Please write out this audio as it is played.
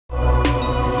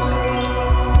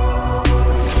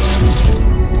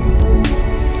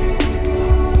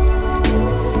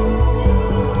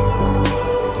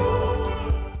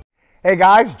Hey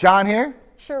guys, John here.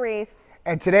 Sharisse.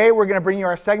 And today we're going to bring you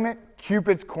our segment,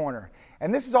 Cupid's Corner.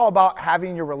 And this is all about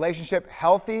having your relationship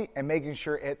healthy and making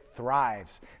sure it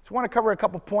thrives. So I want to cover a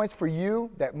couple points for you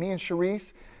that me and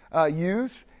Sharisse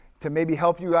use to maybe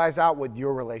help you guys out with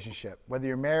your relationship, whether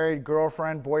you're married,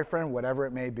 girlfriend, boyfriend, whatever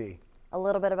it may be. A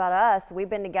little bit about us. We've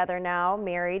been together now,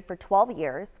 married for 12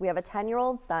 years. We have a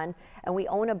 10-year-old son, and we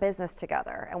own a business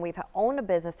together. And we've owned a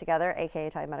business together, aka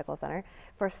Thai Medical Center,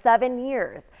 for 7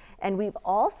 years. And we've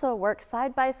also worked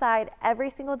side by side every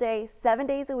single day, 7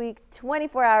 days a week,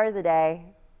 24 hours a day,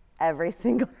 every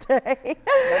single day.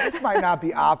 Now, this might not be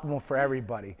optimal for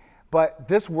everybody, but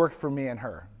this worked for me and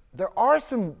her. There are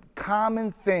some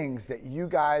common things that you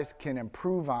guys can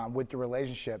improve on with your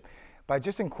relationship by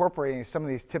just incorporating some of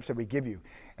these tips that we give you.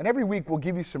 And every week we'll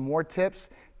give you some more tips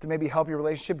to maybe help your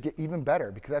relationship get even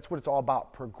better, because that's what it's all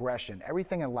about, progression.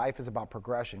 Everything in life is about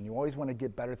progression. You always want to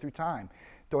get better through time.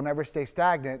 Don't ever stay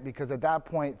stagnant, because at that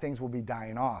point things will be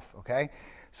dying off, okay?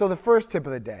 So the first tip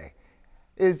of the day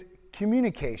is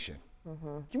communication.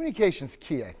 Communication's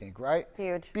key, I think, right?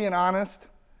 Huge. Being honest,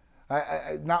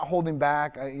 not holding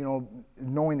back,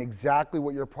 knowing exactly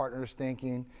what your partner is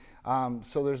thinking.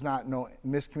 So there's no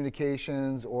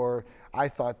miscommunications or I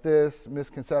thought this,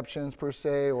 misconceptions per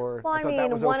se, or well, I thought that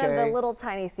was okay. One of the little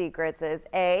tiny secrets is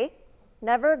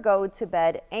never go to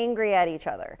bed angry at each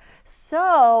other.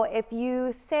 So if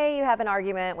you say you have an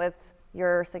argument with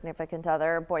your significant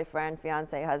other, boyfriend,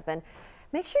 fiance, husband,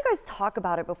 make sure you guys talk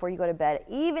about it before you go to bed,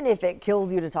 even if it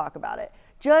kills you to talk about it.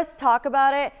 Just talk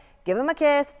about it, give him a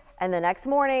kiss, and the next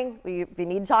morning, if you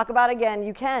need to talk about it again,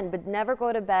 you can, but never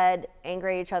go to bed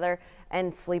angry at each other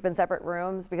and sleep in separate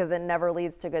rooms, because it never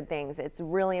leads to good things. It's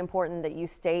really important that you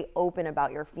stay open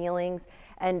about your feelings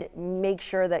and make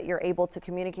sure that you're able to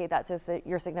communicate that to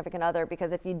your significant other,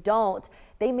 because if you don't,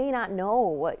 they may not know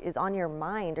what is on your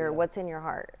mind or what's in your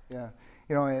heart. Yeah,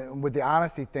 and with the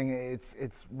honesty thing,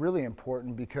 it's really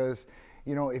important, because,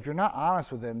 if you're not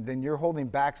honest with them, then you're holding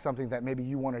back something that maybe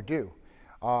you want to do.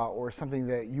 Or something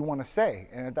that you want to say.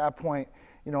 And at that point,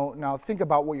 now think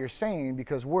about what you're saying,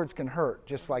 because words can hurt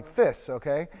just like fists,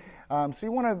 okay? So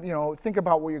you want to, think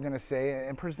about what you're going to say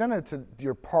and present it to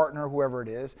your partner, whoever it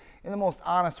is, in the most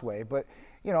honest way, but,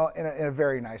 in a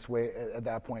very nice way at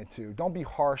that point too. Don't be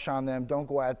harsh on them. Don't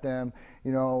go at them.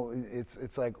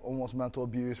 It's like almost mental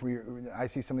abuse. I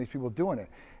see some of these people doing it.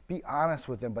 Be honest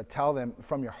with them, but tell them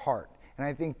from your heart. And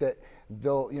I think that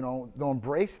they'll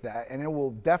embrace that, and it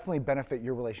will definitely benefit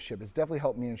your relationship. It's definitely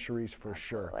helped me and Sharisse for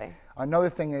sure. Another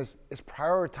thing is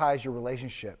prioritize your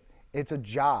relationship. It's a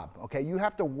job, okay? You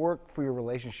have to work for your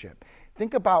relationship.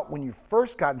 Think about when you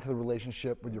first got into the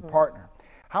relationship with your partner,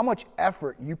 how much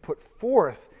effort you put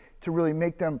forth to really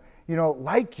make them,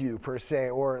 like you per se,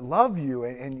 or love you,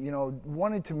 and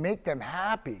wanted to make them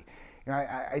happy.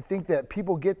 I think that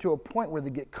people get to a point where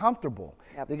they get comfortable.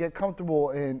 They get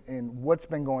comfortable in what's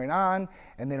been going on,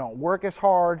 and they don't work as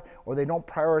hard, or they don't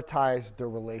prioritize their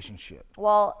relationship.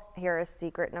 Well, here is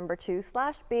secret number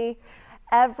 2/B.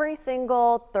 Every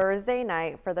single Thursday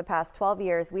night for the past 12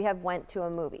 years, we have went to a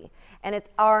movie, and it's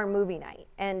our movie night.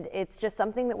 And it's just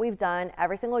something that we've done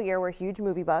every single year. We're huge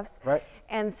movie buffs. Right.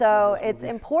 And so it's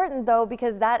important, though,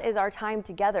 because that is our time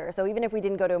together. So even if we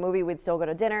didn't go to a movie, we'd still go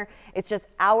to dinner. It's just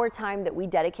our time that we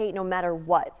dedicate no matter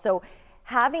what. So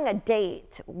having a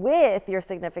date with your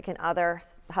significant other,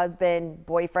 husband,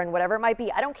 boyfriend, whatever it might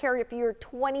be, I don't care if you're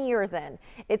 20 years in,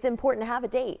 it's important to have a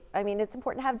date. It's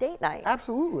important to have date night.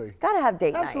 Absolutely. Gotta have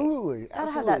date night. Absolutely.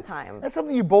 Gotta have that time. That's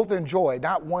something you both enjoy,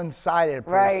 not one-sided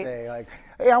per se. Like,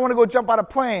 hey, I want to go jump out of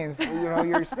planes.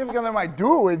 Your significant other might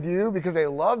do it with you because they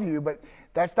love you, but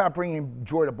that's not bringing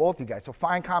joy to both you guys. So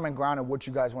find common ground on what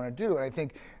you guys want to do. And I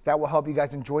think that will help you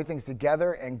guys enjoy things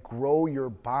together and grow your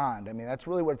bond. That's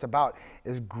really what it's about,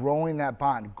 is growing that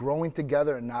bond, growing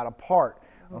together and not apart.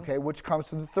 Okay, which comes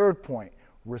to the third point,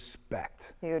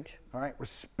 respect. Huge. All right,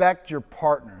 respect your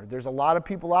partner. There's a lot of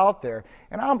people out there,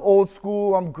 and I'm old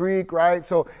school, I'm Greek, right?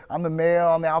 So I'm the male,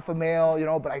 I'm the alpha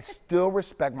male, but I still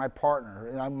respect my partner,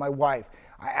 and I'm my wife.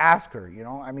 I ask her,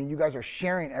 you guys are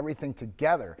sharing everything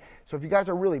together. So if you guys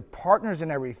are really partners in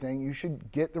everything, you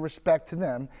should get the respect to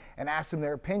them and ask them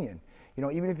their opinion.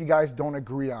 Even if you guys don't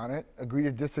agree on it, agree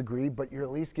to disagree, but you're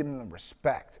at least giving them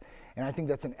respect. And I think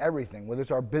that's in everything, whether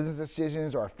it's our business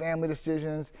decisions or our family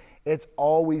decisions, it's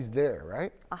always there,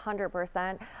 right?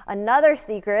 100%. Another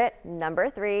secret,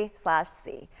 number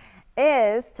 3/C,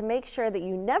 is to make sure that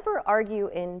you never argue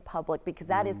in public, because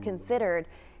that is considered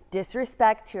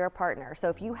disrespect to your partner. So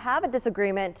if you have a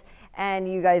disagreement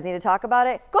and you guys need to talk about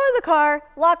it, go to the car,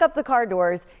 lock up the car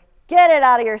doors, get it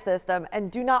out of your system, and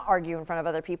do not argue in front of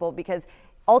other people, because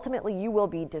ultimately you will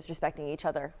be disrespecting each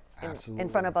other in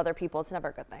front of other people. It's never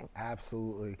a good thing.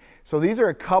 Absolutely. So these are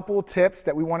a couple tips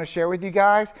that we want to share with you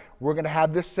guys. We're going to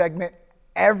have this segment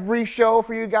every show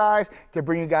for you guys to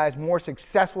bring you guys more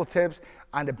successful tips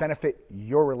on to benefit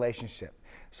your relationship.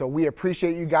 So we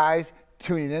appreciate you guys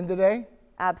tuning in today.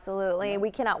 Absolutely. We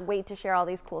cannot wait to share all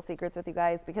these cool secrets with you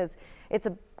guys because it's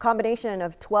a combination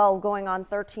of 12 going on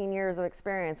 13 years of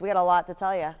experience. We got a lot to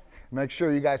tell you. Make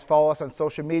sure you guys follow us on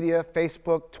social media,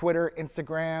 Facebook, Twitter,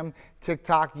 Instagram,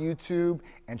 TikTok, YouTube,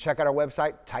 and check out our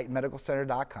website,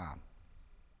 TitanMedicalCenter.com.